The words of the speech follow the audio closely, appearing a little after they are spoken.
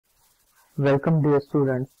Welcome dear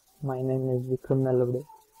students, my name is Vikram Nalawade.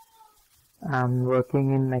 I am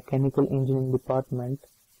working in Mechanical Engineering Department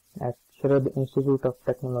at Sharad Institute of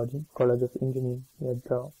Technology, College of Engineering,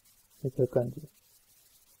 GTAW, Vikram.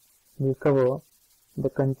 We will cover the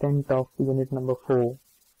content of unit number 4,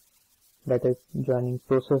 that is joining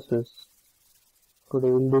processes. Today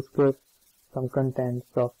we will discuss some contents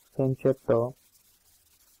of same chapter,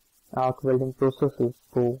 arc welding processes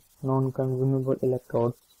for non-consumable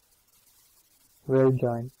electrodes, weld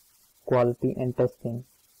joint, quality and testing,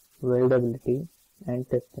 weldability and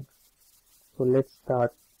testing. So let's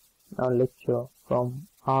start our lecture from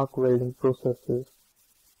arc welding processes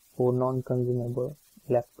for non-consumable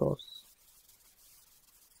electrodes.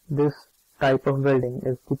 This type of welding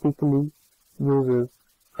is typically uses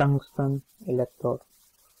tungsten electrode.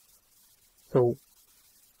 So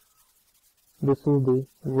this is the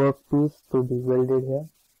workpiece to be welded here,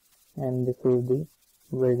 and this is the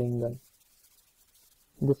welding gun.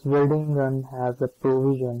 This welding gun has a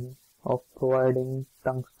provision of providing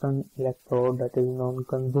tungsten electrode that is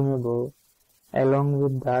non-consumable. Along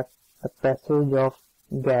with that, a passage of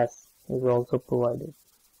gas is also provided.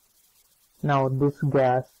 Now this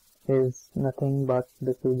gas is nothing but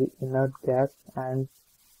this is the inert gas, and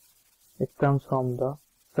it comes from the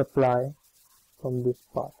supply from this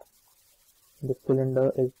part. The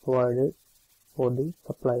cylinder is provided for the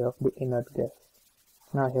supply of the inert gas.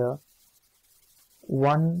 Now here,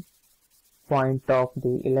 one point of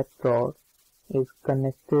the electrode is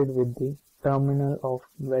connected with the terminal of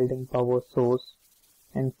welding power source,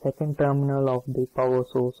 and second terminal of the power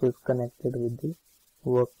source is connected with the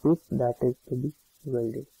workpiece that is to be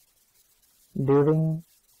welded. During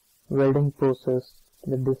welding process,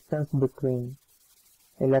 the distance between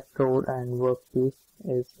electrode and workpiece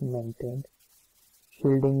is maintained.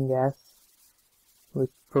 Shielding gas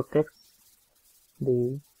which protects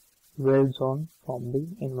the weld zone from the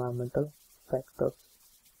environmental factors.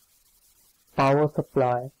 Power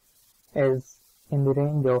supply is in the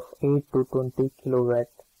range of 8 to 20 kilowatt,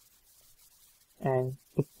 and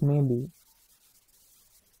it may be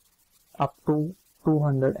up to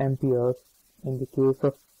 200 amperes in the case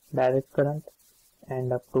of direct current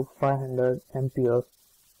and up to 500 amperes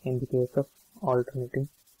in the case of alternating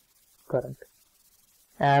current.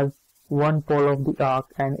 As one pole of the arc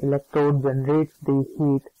and electrode generates the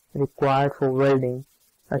heat required for welding,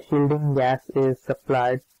 a shielding gas is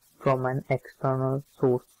supplied from an external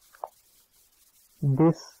source.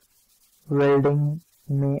 This welding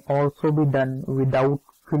may also be done without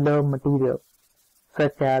filler material,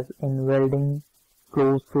 such as in welding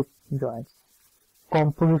closed fit joints.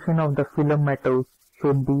 Composition of the filler metals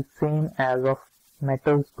should be same as of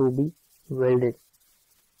metals to be welded.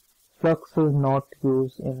 Flux is not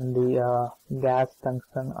used in the gas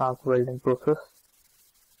tungsten arc welding process.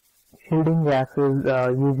 Shielding gas is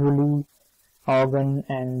usually argon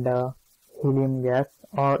and helium gas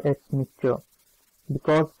or its mixture.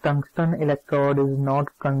 Because tungsten electrode is not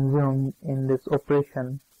consumed in this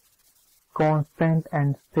operation, constant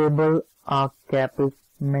and stable arc gap is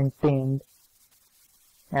maintained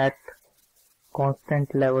at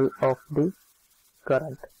constant level of the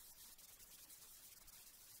current.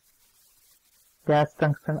 Gas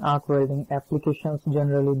tungsten arc welding applications,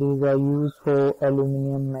 generally these are used for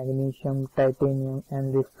aluminum, magnesium, titanium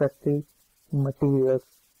and refractory materials,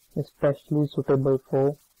 especially suitable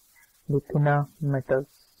for the thinner metals.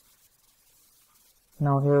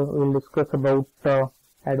 Now here we will discuss about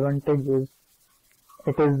advantages.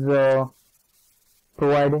 It is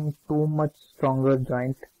providing too much stronger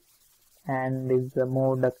joint and is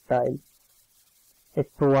more ductile.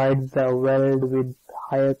 It provides a weld with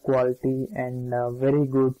higher quality and very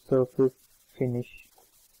good surface finish.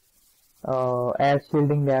 As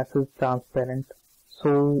shielding gas is transparent,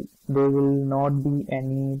 so there will not be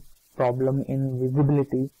any problem in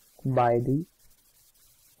visibility by the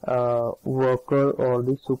worker or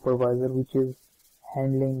the supervisor which is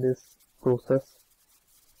handling this process.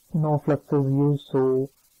 No flux is used, so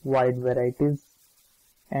wide varieties,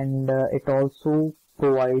 and it also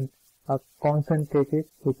provides a concentrated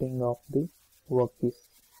heating of the workpiece.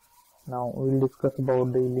 Now we will discuss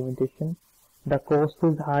about the limitation. The cost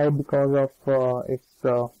is high because of its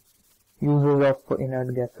uses of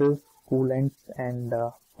inert gases, coolants and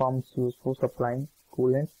pumps used for supplying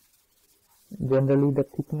coolants. Generally the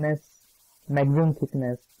thickness, maximum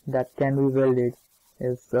thickness that can be welded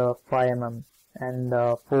is 5 mm, and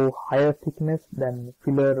for higher thickness then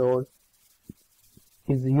filler rod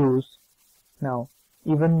is used. Now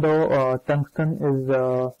even though tungsten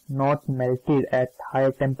is not melted at high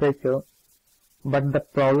temperature, but the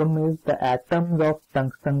problem is the atoms of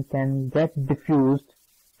tungsten can get diffused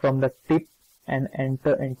from the tip and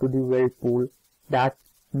enter into the weld pool that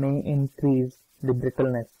may increase the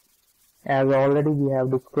brittleness. As already we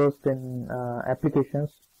have discussed in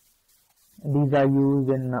applications, these are used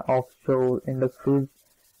in offshore industries,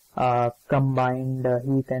 combined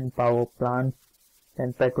heat and power plants,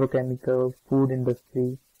 and petrochemical, food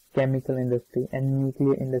industry, chemical industry, and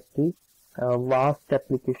nuclear industry. Vast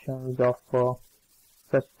applications of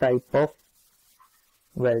such type of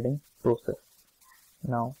welding process.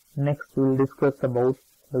 Now, next we will discuss about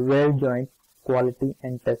the weld joint quality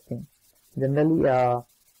and testing. Generally,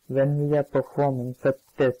 when we are performing such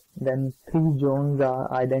tests, then 3 zones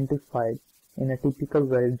are identified in a typical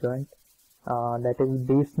weld joint. That is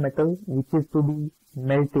base metal, which is to be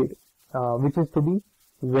melted, which is to be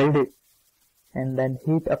welded, and then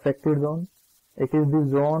heat affected zone. It is the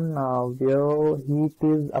zone where heat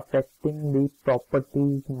is affecting the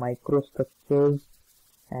properties, microstructures,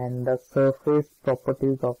 and the surface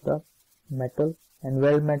properties of the metal. And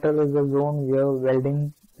weld metal is the zone where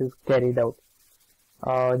welding is carried out.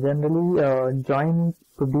 Generally, joint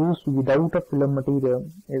produced without a filler material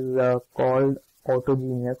is called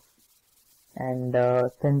autogenous, and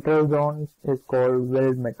central zone is called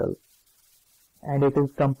weld metal, and it is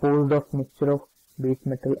composed of mixture of base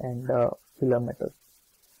metal and filler metal.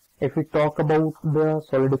 If we talk about the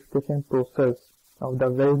solidification process of the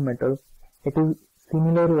weld metal, it is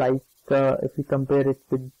similar like if we compare it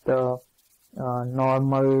with the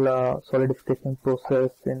normal solidification process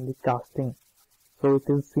in the casting. So it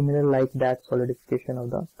is similar like that solidification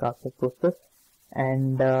of the casting process,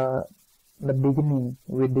 and the beginning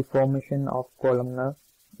with the formation of columnar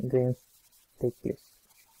grains take place.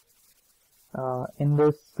 In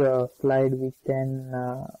this slide we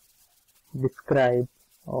can describe,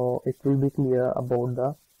 or it will be clear about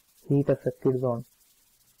the heat affected zone.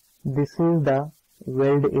 This is the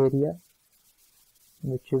weld area,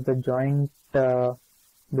 which is the joint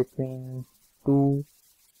between two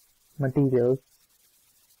materials.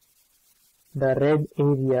 The red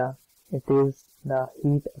area, it is the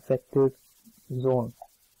heat affected zone.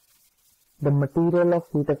 The material of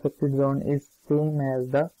heat affected zone is same as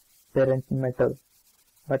the parent metal,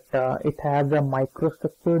 but it has a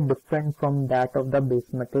microstructure different from that of the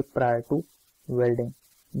base metal prior to welding,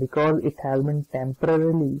 because it has been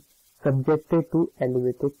temporarily subjected to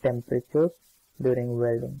elevated temperatures during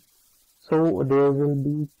welding. So there will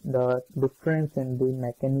be the difference in the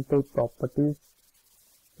mechanical properties.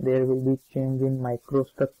 There will be change in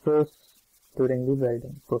microstructures during the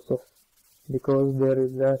welding process, because there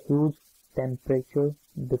is a huge temperature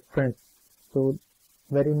difference. So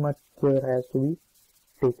very much care has to be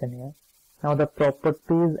taken here. Now the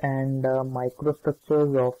properties and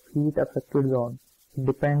microstructures of heat affected zone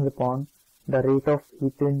depends upon the rate of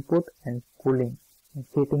heat input and cooling.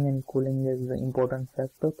 Heating and cooling is the important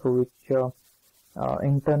factor through which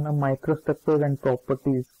internal microstructures and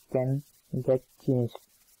properties can get changed,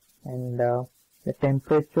 and the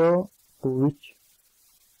temperature to which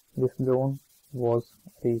this zone was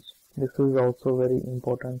reached. This is also very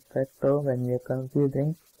important factor when we are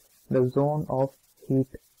considering the zone of heat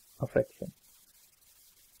affection.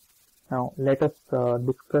 Now let us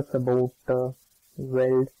discuss about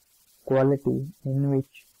weld quality, in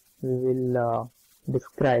which we will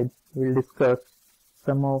discuss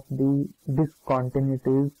some of the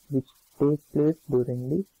discontinuities which take place during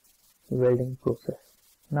the welding process.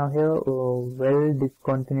 Now here weld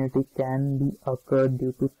discontinuity can be occurred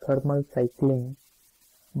due to thermal cycling,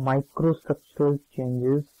 microstructural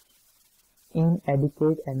changes,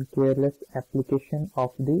 inadequate and careless application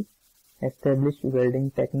of the established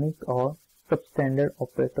welding techniques, or substandard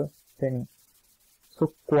operator training.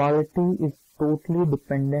 So quality is totally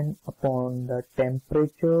dependent upon the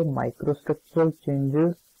temperature, microstructural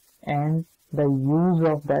changes, and the use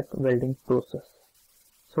of that welding process.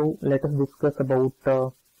 So let us discuss about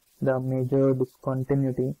the major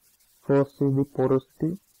discontinuity. First is the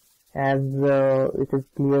porosity. As it is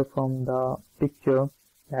clear from the picture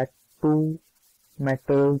that two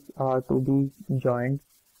metals are to be joined,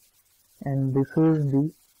 and this is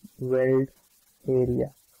the weld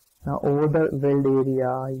area. Now over the weld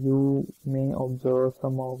area you may observe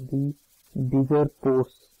some of the bigger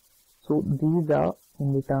pores. So these are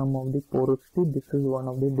in the term of the porosity. This is one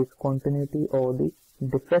of the discontinuity or the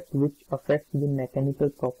defect which affects the mechanical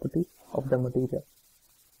property of the material.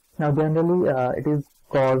 Now generally it is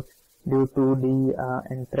caused due to the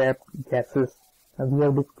entrapped gases. We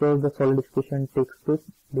have discussed the solidification takes place.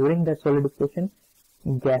 During that solidification,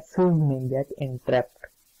 gases may get entrapped.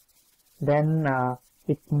 Then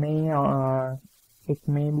it may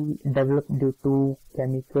be developed due to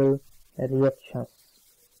chemical reactions.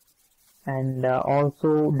 and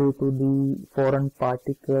also due to the foreign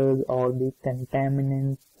particles or the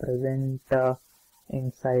contaminants present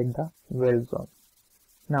inside the weld zone.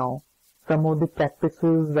 Now, some of the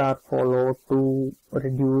practices are followed to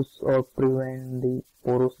reduce or prevent the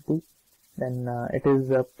porosity. Then it is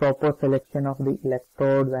a proper selection of the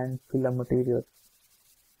electrodes and filler materials.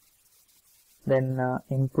 Then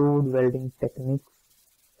improved welding techniques,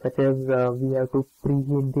 such as we have to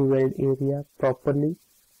preheat the weld area properly,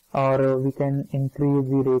 or we can increase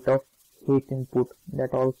the rate of heat input.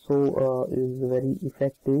 That also is very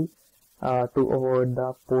effective to avoid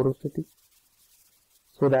the porosity,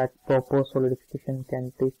 so that proper solidification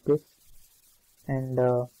can take place. And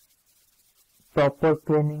proper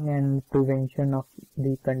cleaning and prevention of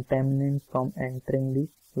the contaminants from entering the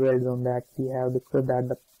weld zone. That we have discussed that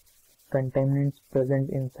the contaminants present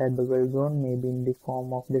inside the weld zone may be in the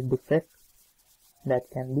form of the defect that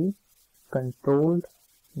can be controlled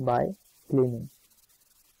by cleaning.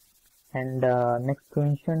 And next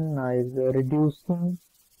prevention is reducing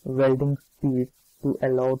welding speed to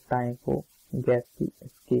allow time for gas to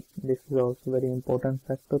escape. This is also very important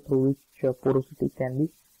factor through which porosity can be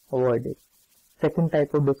avoided. Second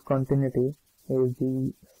type of discontinuity is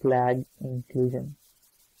the slag inclusion.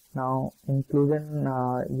 Now, inclusion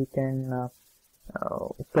we can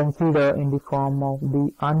consider in the form of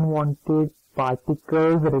the unwanted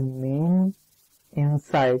particles remain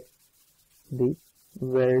inside the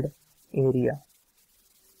weld area.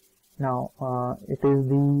 Now, it is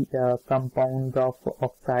the compounds of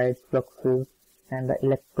oxides, fluxes, and the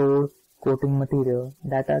electrode coating material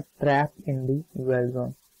that are trapped in the weld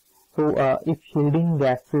zone. So, if shielding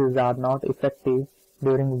gases are not effective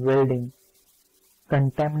during welding,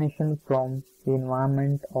 contamination from the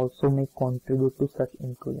environment also may contribute to such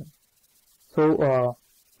inclusion. So,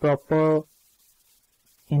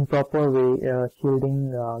 in proper way,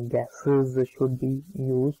 shielding gases should be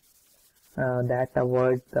used that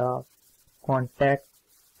avoid the contact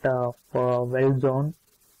of weld zone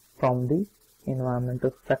from the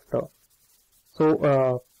environmental factor.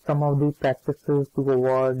 So, some of the practices to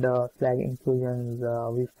avoid slag inclusions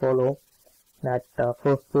we follow. That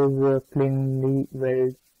first is cleaning the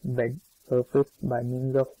weld bed surface by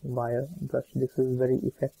means of wire brush. This is very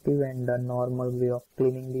effective and a normal way of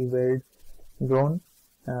cleaning the weld zone,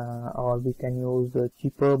 or we can use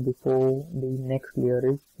chipper before the next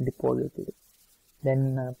layer is deposited.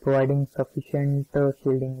 Then providing sufficient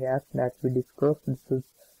shielding gas that we discussed. This is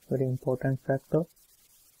very important factor.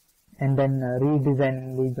 And then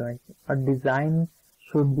redesigning the joint. A design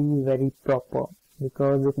should be very proper,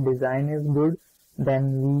 because if design is good,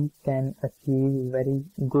 then we can achieve very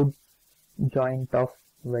good joint of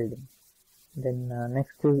welding. Then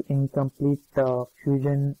next is incomplete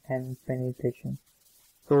fusion and penetration.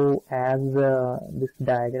 So as this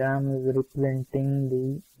diagram is representing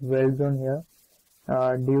the weld zone here,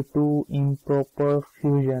 due to improper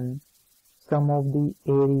fusion, some of the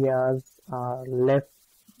areas are left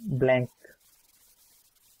blank.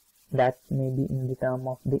 That may be in the term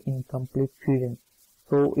of the incomplete fusion.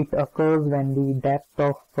 So it occurs when the depth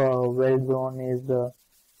of weld zone is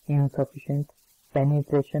insufficient.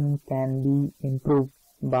 Penetration can be improved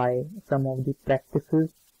by some of the practices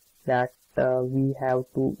that we have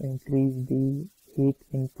to increase the heat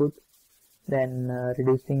input, then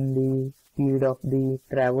reducing the speed of the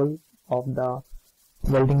travel of the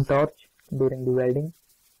welding torch during the welding.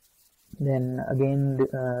 Then again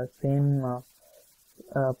the same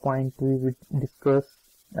point we will discuss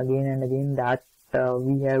again and again, that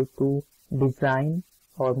we have to design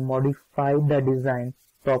or modify the design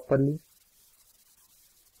properly.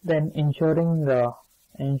 Then ensuring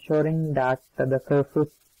that the surface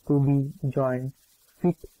to be joined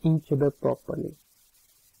fit each other properly.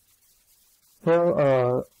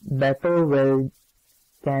 So better weld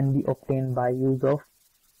can be obtained by use of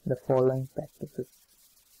the following practices: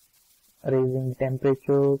 raising the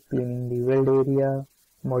temperature, cleaning the weld area,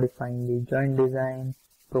 modifying the joint design,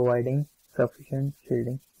 providing sufficient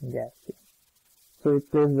shielding gas. So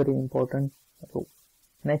it plays very important role.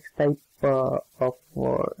 Next type of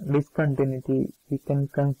discontinuity we can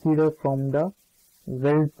consider from the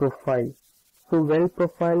weld profile. So weld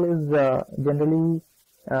profile is generally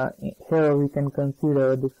here we can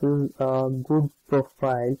consider this is a good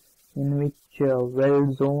profile in which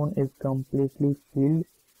weld zone is completely filled.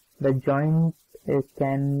 The joint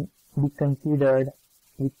can be considered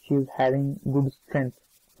which is having good strength.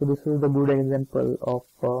 So this is the good example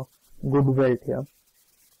of good weld here.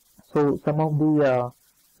 So some of the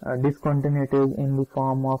discontinuities in the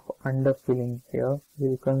form of underfilling here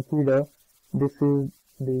we'll consider. This is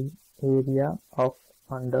the area of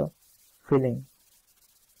underfilling.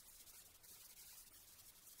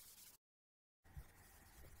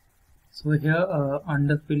 So here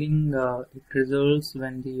underfilling it results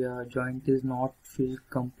when the joint is not filled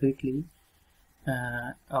completely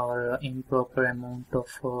or improper amount of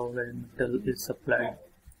weld metal is supplied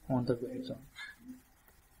on the weld zone.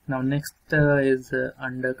 Now next is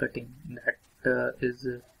undercutting, that is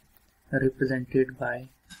represented by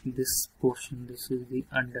this portion. This is the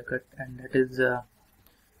undercut, and that is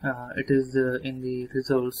it is in the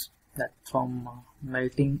results that from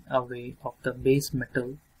melting away of the base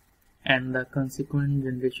metal and the consequent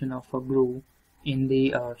generation of a groove in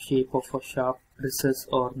the shape of a sharp recess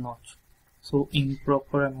or notch. So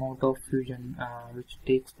improper amount of fusion which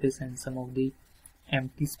takes place, and some of the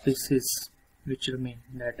empty spaces which remain,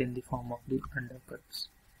 that in the form of the undercuts.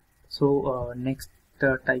 So next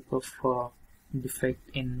type of defect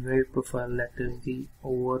in weld profile, that is the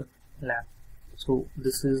overlap. So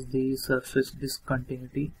this is the surface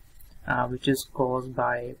discontinuity which is caused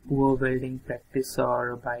by poor welding practice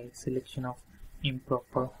or by selection of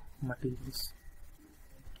improper materials.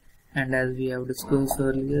 And as we have discussed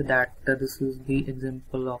earlier, that this is the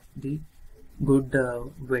example of the good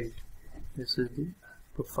weld. This is the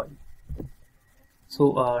profile.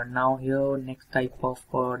 So now here next type of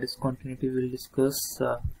discontinuity we will discuss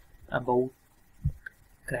about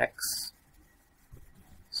cracks.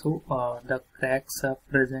 So the cracks are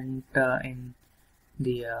present in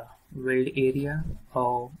the weld area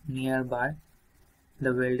or nearby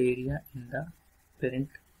the weld area in the parent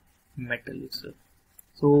metal itself.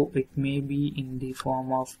 So it may be in the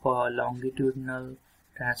form of longitudinal,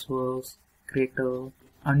 transverse, crater,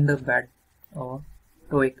 underbed, or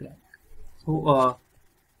toe crack. So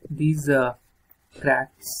these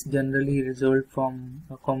cracks generally result from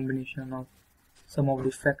a combination of some of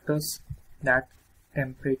the factors, that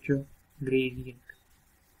temperature gradient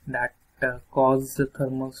that cause the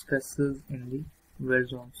thermal stresses in the weld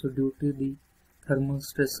zone. So due to the thermal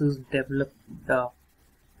stresses developed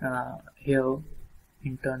here,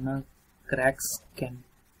 internal cracks can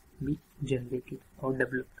be generated or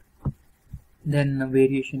developed. Then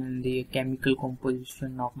variation in the chemical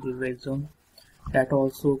composition of the weld zone, that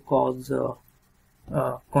also cause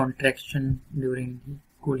contraction during the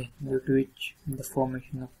cooling, due to which the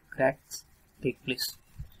formation of cracks take place.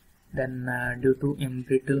 Then due to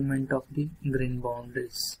embrittlement of the grain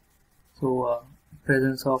boundaries, so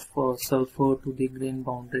presence of sulfur to the grain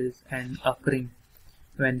boundaries and occurring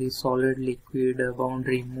when the solid liquid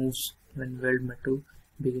boundary moves when weld metal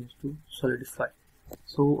begins to solidify.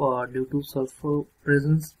 So due to sulfur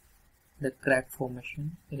presence, the crack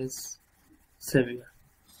formation is severe.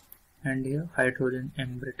 And here hydrogen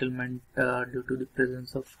embrittlement due to the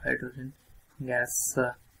presence of hydrogen gas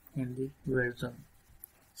in the weld zone.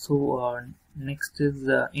 So next is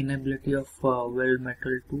inability of weld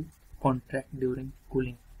metal to contract during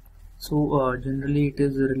cooling. So generally it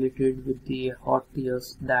is related with the hot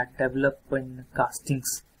tears that develop in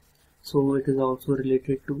castings. So it is also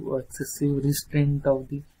related to excessive restraint of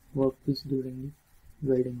the workpiece during the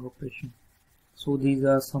welding operation. So these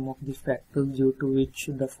are some of the factors due to which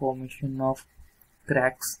the formation of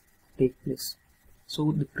cracks take place.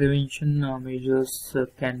 So the prevention measures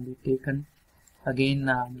can be taken. Again,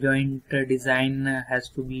 joint design has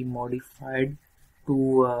to be modified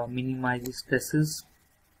to minimize the stresses.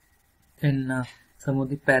 Then some of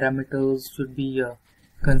the parameters should be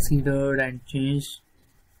considered and changed.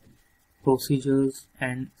 Procedures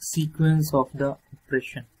and sequence of the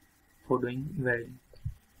operation for doing welding.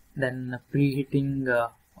 Then preheating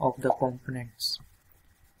of the components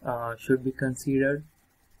should be considered,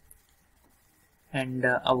 and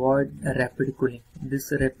avoid rapid cooling.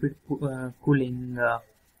 This rapid cooling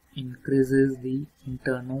increases the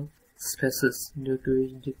internal stresses, due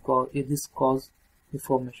to which this cause the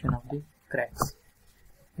formation of the cracks.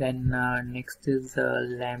 Then next is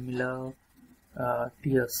lamellar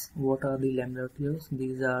tears. What are the lamellar tears?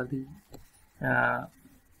 These are the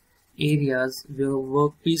areas where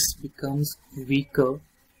workpiece becomes weaker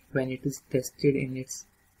when it is tested in its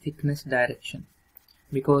thickness direction,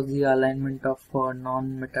 because the alignment of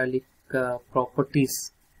non-metallic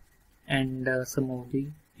properties and some of the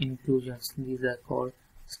inclusions, these are called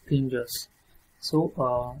stringers. So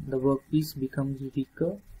the workpiece becomes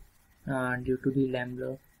weaker due to the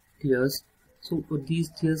lamellar tears. So these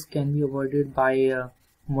tears can be avoided by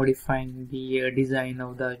modifying the design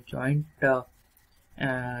of the joint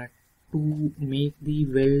to make the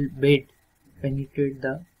weld bed penetrate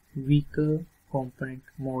the weaker component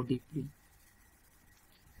more deeply.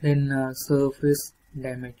 Then surface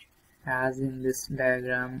damage, as in this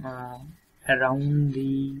diagram, around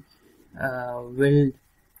the weld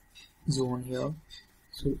zone here.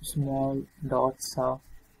 So small dots are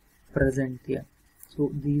present here.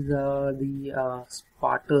 So these are the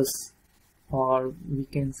sparters, or we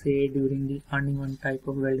can say during the uneven type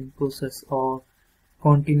of welding process or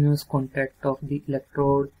continuous contact of the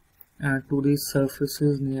electrode to the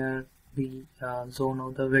surfaces near the zone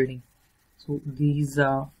of the welding. So these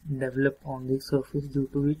are developed on the surface, due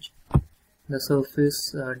to which the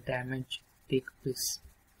surface damage takes place.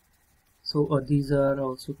 So these are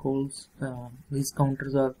also called, these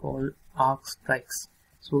counters are called arc strikes.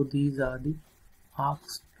 So these are the arc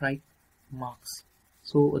strike marks.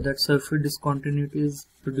 So that surface discontinuity is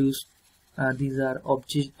produced. These are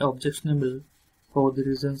objectionable for the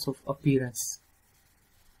reasons of appearance,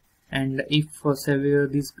 and if severe,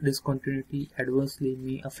 this discontinuity adversely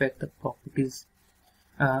may affect the properties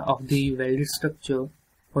of the welded structure,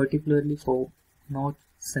 particularly for not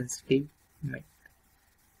sensitive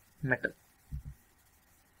metal.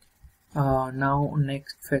 Now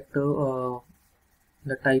next factor,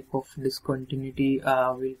 the type of discontinuity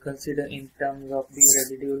we'll consider in terms of the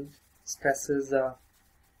residual stresses.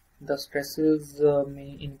 The stresses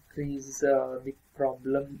may increase the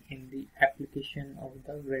problem in the application of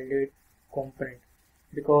the welded component,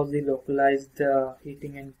 because the localized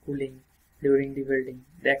heating and cooling during the welding,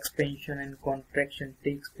 the expansion and contraction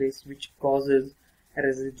takes place, which causes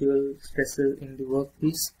residual stresses in the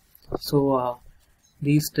workpiece. So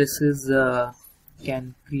these stresses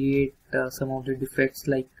can create some of the defects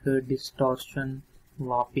like distortion,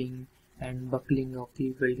 warping, and buckling of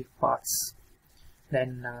the welded parts.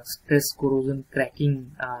 Then stress corrosion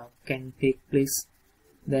cracking can take place.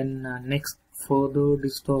 Then next, further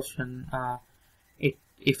distortion,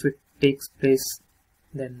 if it takes place,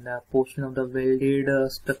 then the portion of the welded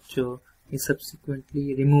structure is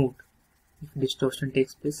subsequently removed if distortion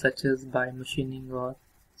takes place, such as by machining or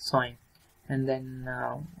sawing. And then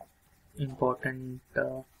important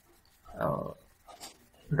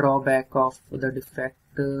drawback of the defect,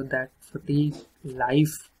 that fatigue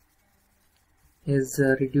life is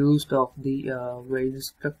reduced of the weld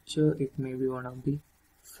structure. It may be one of the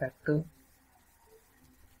factor.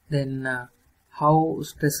 Then how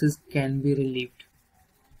stresses can be relieved.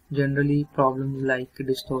 Generally, problems like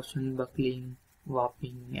distortion, buckling,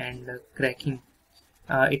 warping, and cracking,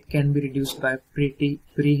 it can be reduced by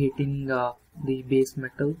preheating the base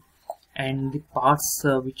metal and the parts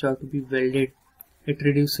which are to be welded. It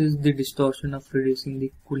reduces the distortion of reducing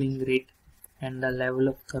the cooling rate and the level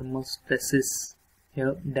of thermal stresses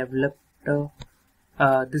here developed.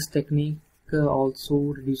 This technique also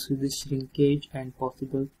reduces the shrinkage and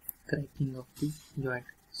possible cracking of the joint.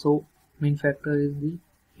 So main factor is the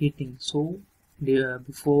heating. So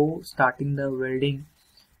before starting the welding,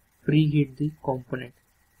 preheat the component.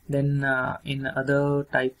 Then in other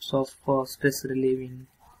types of stress relieving,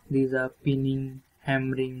 these are pinning,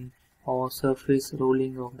 hammering, or surface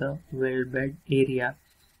rolling of the weld bed area.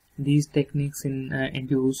 These techniques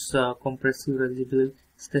induce compressive residual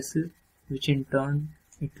stresses, which in turn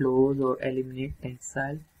it lowers or eliminates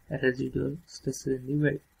tensile residual stresses in the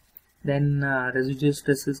weld. Then residual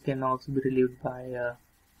stresses can also be relieved by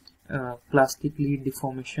plastically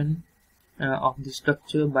deformation of the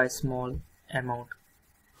structure by small amount.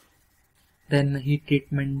 Then heat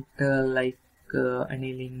treatment like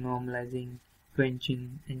annealing, normalizing,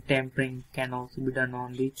 quenching, and tempering can also be done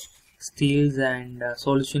on the steels, and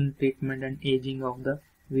solution treatment and aging of the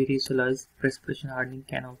various alloys, precipitation hardening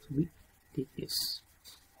can also be taken place.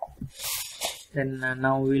 Then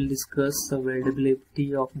now we'll discuss the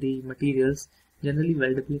weldability of the materials. Generally,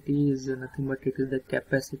 weldability is nothing but it is the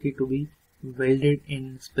capacity to be welded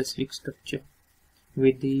in specific structure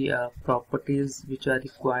with the properties which are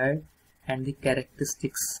required and the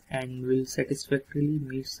characteristics, and will satisfactorily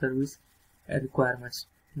meet service requirements.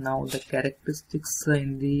 Now the characteristics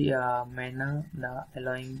in the manner, the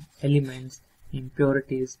alloying elements,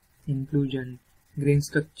 impurities, inclusion, grain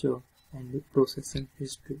structure, and the processing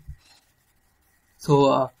history.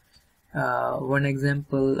 So one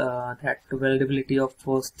example, that weldability of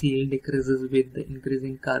steel decreases with the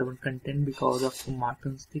increasing carbon content because of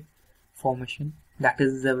Martin stick formation, that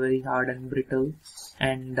is very hard and brittle,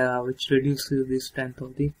 and which reduces the strength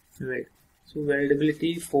of the weld. So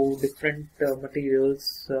weldability for different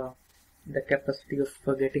materials, the capacity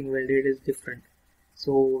of getting welded is different.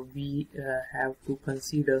 So we have to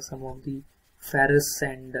consider some of the ferrous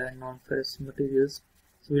and non-ferrous materials.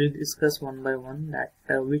 So we'll discuss one by one that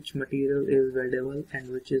which material is weldable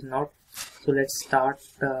and which is not. So let's start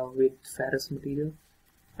with ferrous material.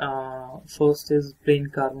 First is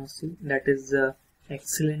plain carbon steel, that is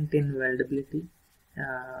excellent in weldability.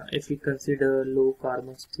 If we consider low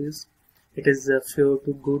carbon steels, it is fair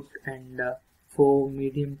to good, and for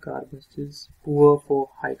medium carbon steels, poor for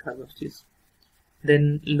high carbon steels.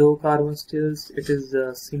 Then low carbon steels, it is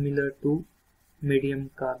similar to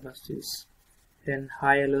medium carbon steels. Then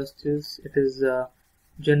high alloy steels, it is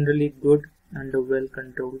generally good under well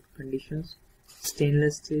controlled conditions.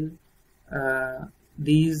 Stainless steel,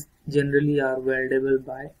 these generally are weldable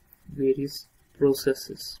by various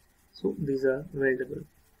processes, so these are weldable.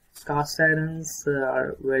 Cast irons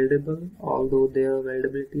are weldable, although their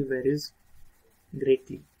weldability varies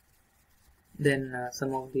greatly. Then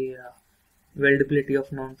some of the weldability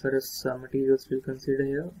of non-ferrous materials we'll consider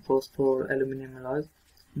here. First, for aluminum alloys,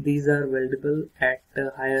 these are weldable at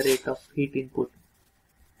a higher rate of heat input,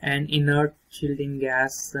 and inert shielding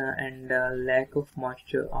gas and lack of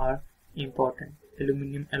moisture are important.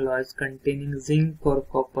 Aluminum alloys containing zinc or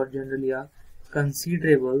copper generally are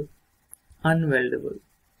considerable unweldable.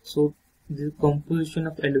 So the composition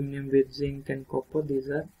of aluminum with zinc and copper, these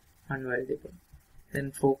are unweldable.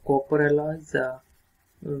 Then for copper alloys,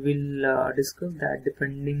 we'll discuss that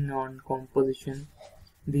depending on composition,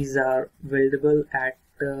 these are weldable at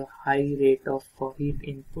a high rate of heat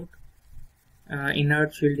input.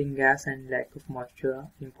 Inert shielding gas and lack of moisture are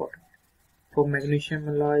important. For magnesium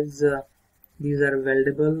alloys, these are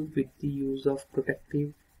weldable with the use of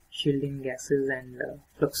protective shielding gases and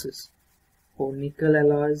fluxes. For nickel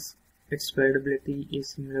alloys, its weldability is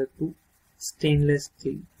similar to stainless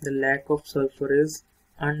steel. The lack of sulfur is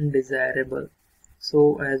undesirable.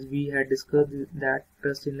 So as we had discussed that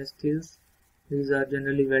stainless steels, these are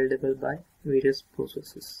generally weldable by various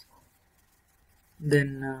processes.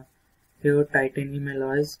 Then here titanium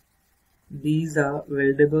alloys, these are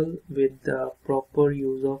weldable with the proper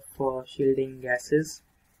use of shielding gases.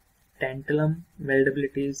 Tantalum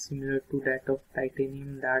weldability is similar to that of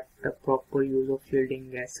titanium, that the proper use of shielding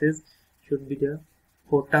gases should be there.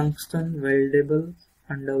 For tungsten, weldable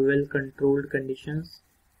under well controlled conditions.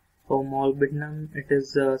 For molybdenum, it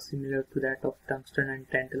is similar to that of tungsten and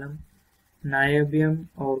tantalum. Niobium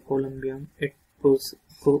or columbium, it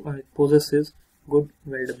possesses good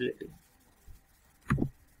weldability.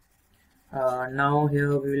 Now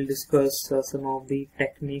here we will discuss some of the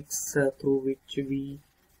techniques through which we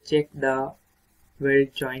check the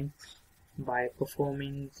weld joint by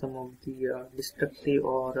performing some of the destructive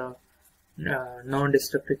or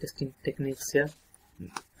non-destructive testing techniques here.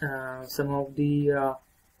 Some of the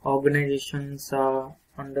organizations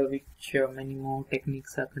under which many more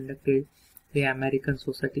techniques are conducted: the American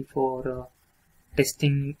Society for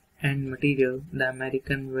Testing and Material, the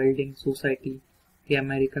American Welding Society, the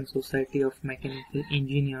American Society of Mechanical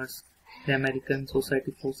Engineers, the American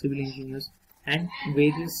Society for Civil Engineers, and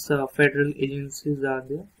various federal agencies are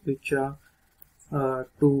there which are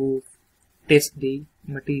to test the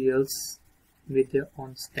materials with their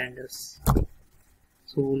own standards.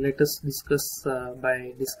 So let us discuss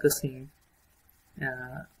by discussing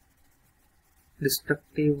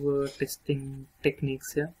destructive testing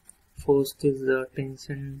techniques here. First is the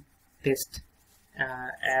tension test,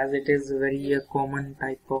 as it is a very common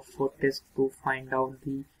type of test to find out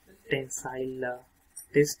the tensile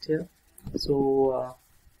test here. So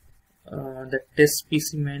the test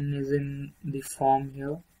specimen is in the form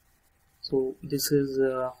here. So this is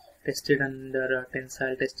tested under a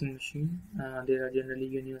tensile testing machine. They are generally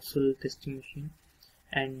universal testing machine,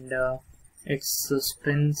 and its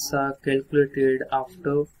strengths are calculated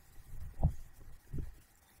after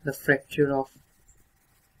the fracture of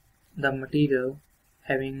the material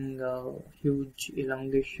having a huge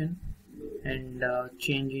elongation and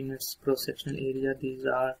change in its cross-sectional area. These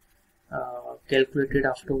are calculated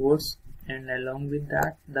afterwards, and along with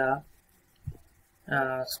that the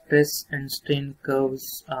stress and strain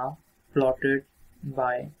curves are plotted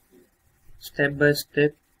by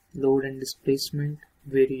step-by-step load and displacement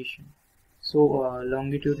variation. So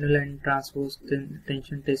longitudinal and transverse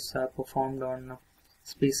tension tests are performed on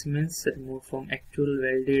specimens removed from actual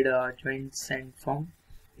welded joints and from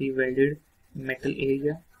the welded metal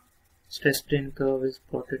area. Stress strain curve is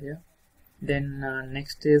plotted here. Then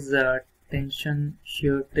next is tension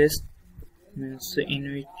shear test, means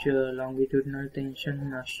in which longitudinal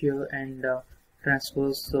tension shear and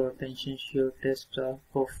transverse tension shear test are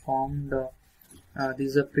performed.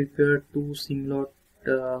 These are prepared to simulate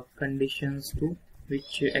conditions to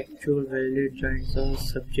which actual welded joints are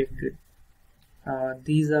subjected.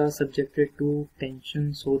 These are subjected to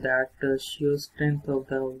tension so that the shear strength of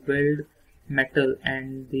the weld metal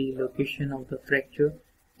and the location of the fracture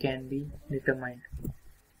can be determined.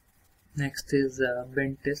 Next is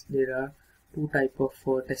bend test. There are two types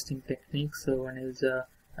of testing techniques. One is a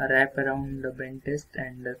wrap around bend test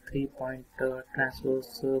and a 3-point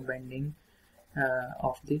transverse bending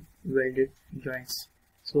of the welded joints.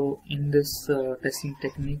 So in this testing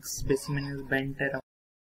technique, specimen is bent around.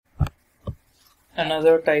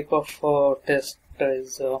 Another type of test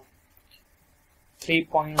is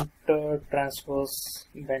 3-point transverse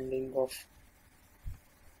bending of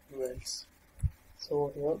welds.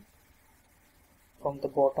 So here from the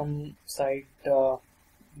bottom side,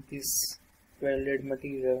 this welded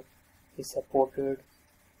material is supported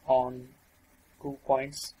on 2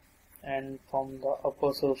 points, and from the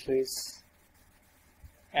upper surface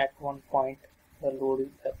at one point the load is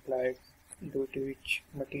applied, due to which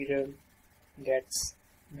material gets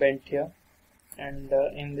bent here, and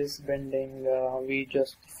in this bending we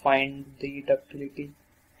just find the ductility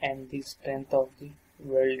and the strength of the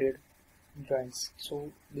welded joints.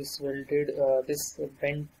 So this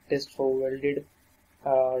bend test for welded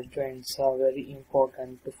joints are very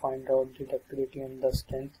important to find out the ductility and the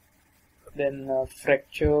strength. Then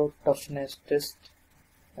fracture toughness test.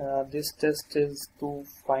 This test is to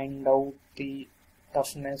find out the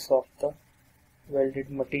toughness of the welded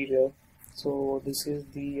material. So this is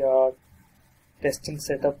the testing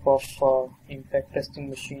setup of impact testing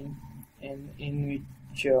machine, in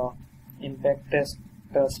which impact test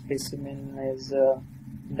specimen is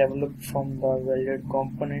developed from the welded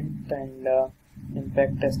component, and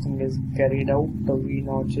impact testing is carried out. The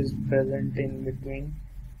V-notch is present in between.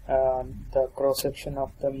 The cross section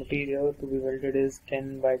of the material to be welded is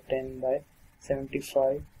 10 by 10 by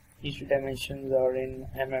 75. Each dimensions are in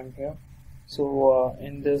mm here. So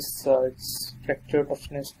in this its fracture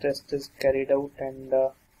toughness test is carried out, and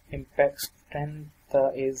impact strength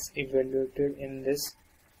is evaluated in this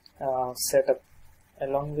setup.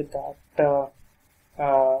 Along with that,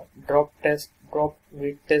 drop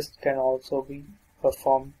weight test can also be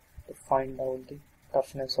performed to find out the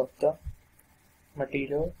toughness of the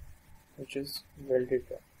material which is welded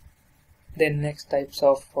here. Then next types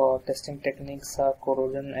of testing techniques are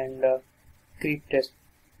corrosion and creep test.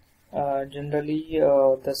 Generally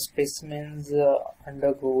the specimens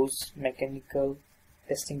undergoes mechanical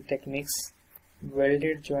testing techniques.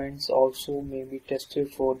 Welded joints also may be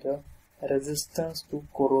tested for the resistance to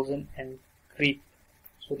corrosion and creep.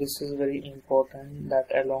 So this is very important,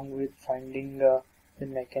 that along with finding the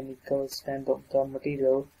mechanical strength of the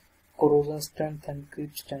material, corrosion strength and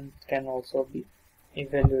creep strength can also be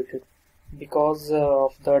evaluated. Because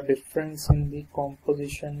of the difference in the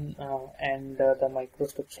composition and the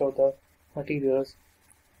microstructure of the materials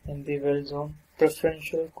in the weld zone,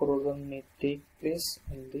 preferential corrosion may take place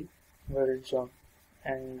in the weld zone,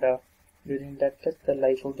 and during that test the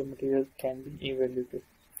life of the material can be evaluated.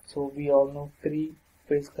 So we all know creep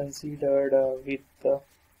is considered with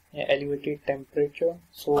elevated temperature,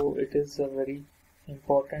 so it is very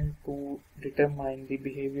important to determine the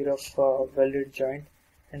behavior of welded joint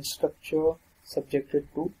and structure subjected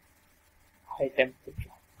to high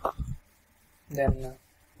temperature. Then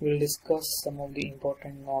we'll discuss some of the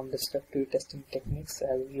important non-destructive testing techniques,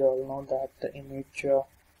 as we all know that in which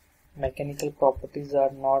mechanical properties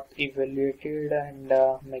are not evaluated, and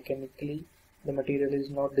mechanically the material is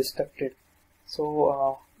not destructed.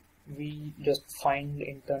 So we just find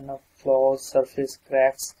internal flaws, surface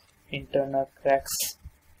cracks, internal cracks.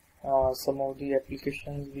 Some of the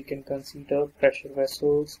applications we can consider: pressure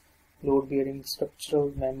vessels, load bearing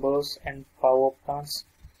structural members, and power plants.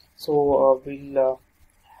 So we'll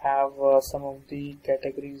have some of the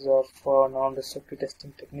categories of non-destructive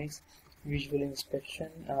testing techniques. Visual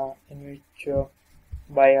inspection, in which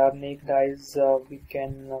by our naked eyes we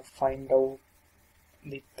can find out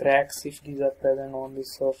the cracks if these are present on the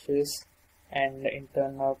surface and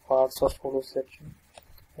internal parts of hollow section.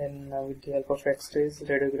 Then with the help of X-rays,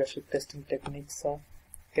 radiographic testing techniques are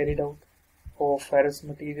carried out. For ferrous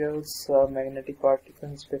materials, magnetic particle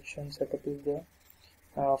inspection setup is there.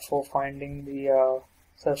 For finding the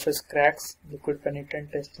surface cracks, liquid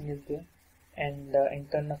penetrant testing is there, and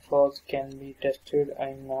internal flaws can be tested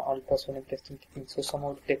in ultrasonic testing techniques. So some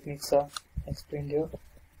of the techniques are explained here.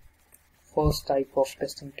 First type of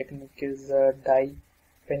testing technique is dye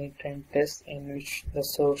penetrant test, in which the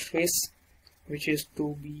surface which is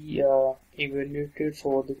to be evaluated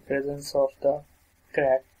for the presence of the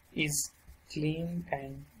crack is cleaned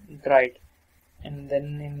and dried, and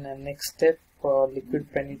then in the next step liquid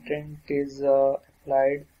penetrant is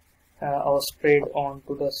applied or sprayed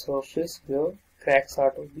onto the surface where cracks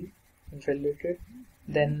are to be evaluated.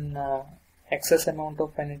 Then excess amount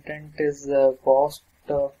of penetrant is washed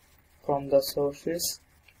from the surface,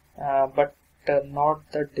 but not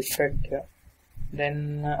the defect here.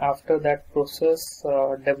 Then after that process,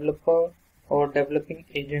 developer or developing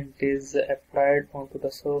agent is applied onto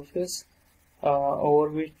the surface, over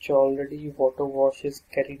which already water wash is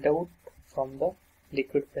carried out from the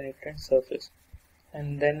liquid penetrant surface.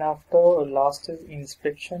 And then after last is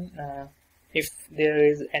inspection. If there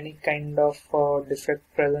is any kind of defect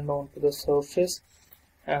present onto the surface,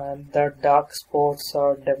 the dark spots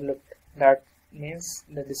are developed. That means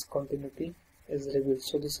the discontinuity is revealed.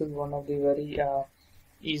 So this is one of the very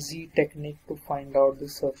easy technique to find out the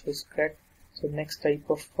surface crack. So next type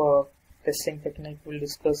of testing technique we'll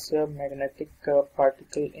discuss here, magnetic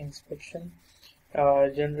particle inspection.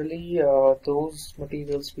 Generally those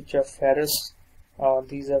materials which are ferrous,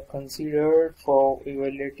 these are considered for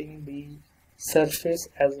evaluating the surface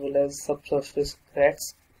as well as subsurface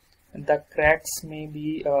cracks. The cracks may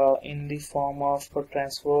be in the form of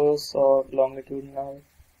transverse or longitudinal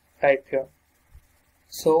type here.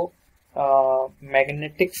 So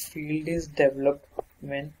magnetic field is developed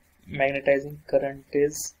when magnetizing current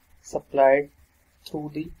is supplied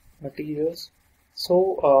through the materials.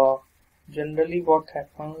 So generally what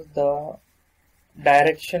happens, the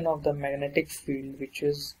direction of the magnetic field which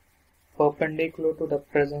is perpendicular to the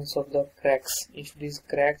presence of the cracks, if these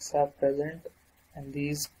cracks are present and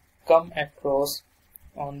these come across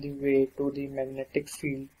on the way to the magnetic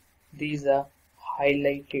field, these are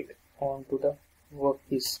highlighted onto the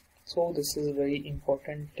workpiece. So this is a very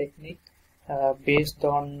important technique based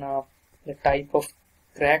on the type of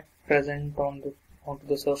crack present onto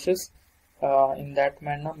the surface. In that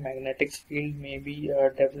manner, magnetic field may be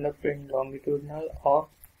developed in longitudinal or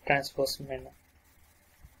transverse manner.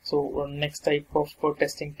 So next type of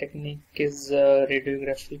testing technique is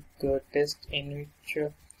radiographic test, in which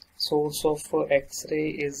source of X-ray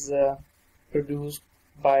is produced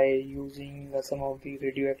by using some of the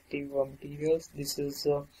radioactive materials. This is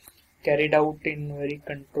carried out in very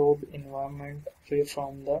controlled environment, away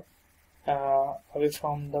from the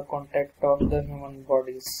contact of the human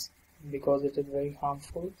bodies, because it is very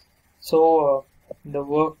harmful. So the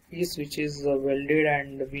workpiece which is welded,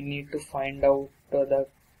 and we need to find out the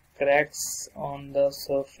cracks on the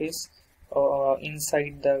surface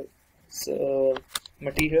inside the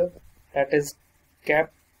material that is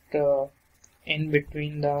kept in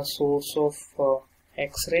between the source of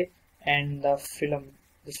X-ray and the film.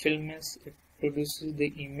 The film is, it produces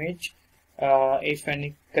the image if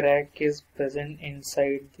any crack is present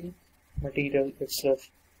inside the material itself.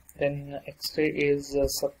 Then X-ray is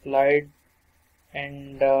supplied,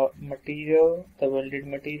 and the welded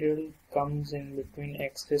material comes in between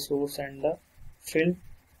X-ray source and the film,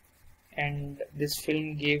 and this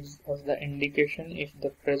film gives us the indication if the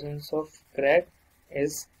presence of crack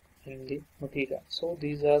is in the material. So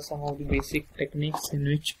these are some of the basic techniques in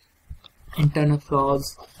which internal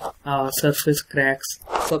flaws, surface cracks,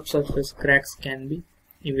 subsurface cracks can be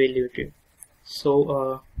evaluated.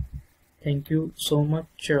 So thank you so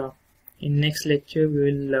much. In next lecture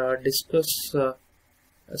we will discuss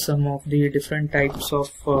some of the different types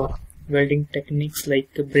of welding techniques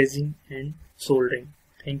like brazing and soldering.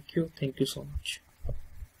 Thank you so much.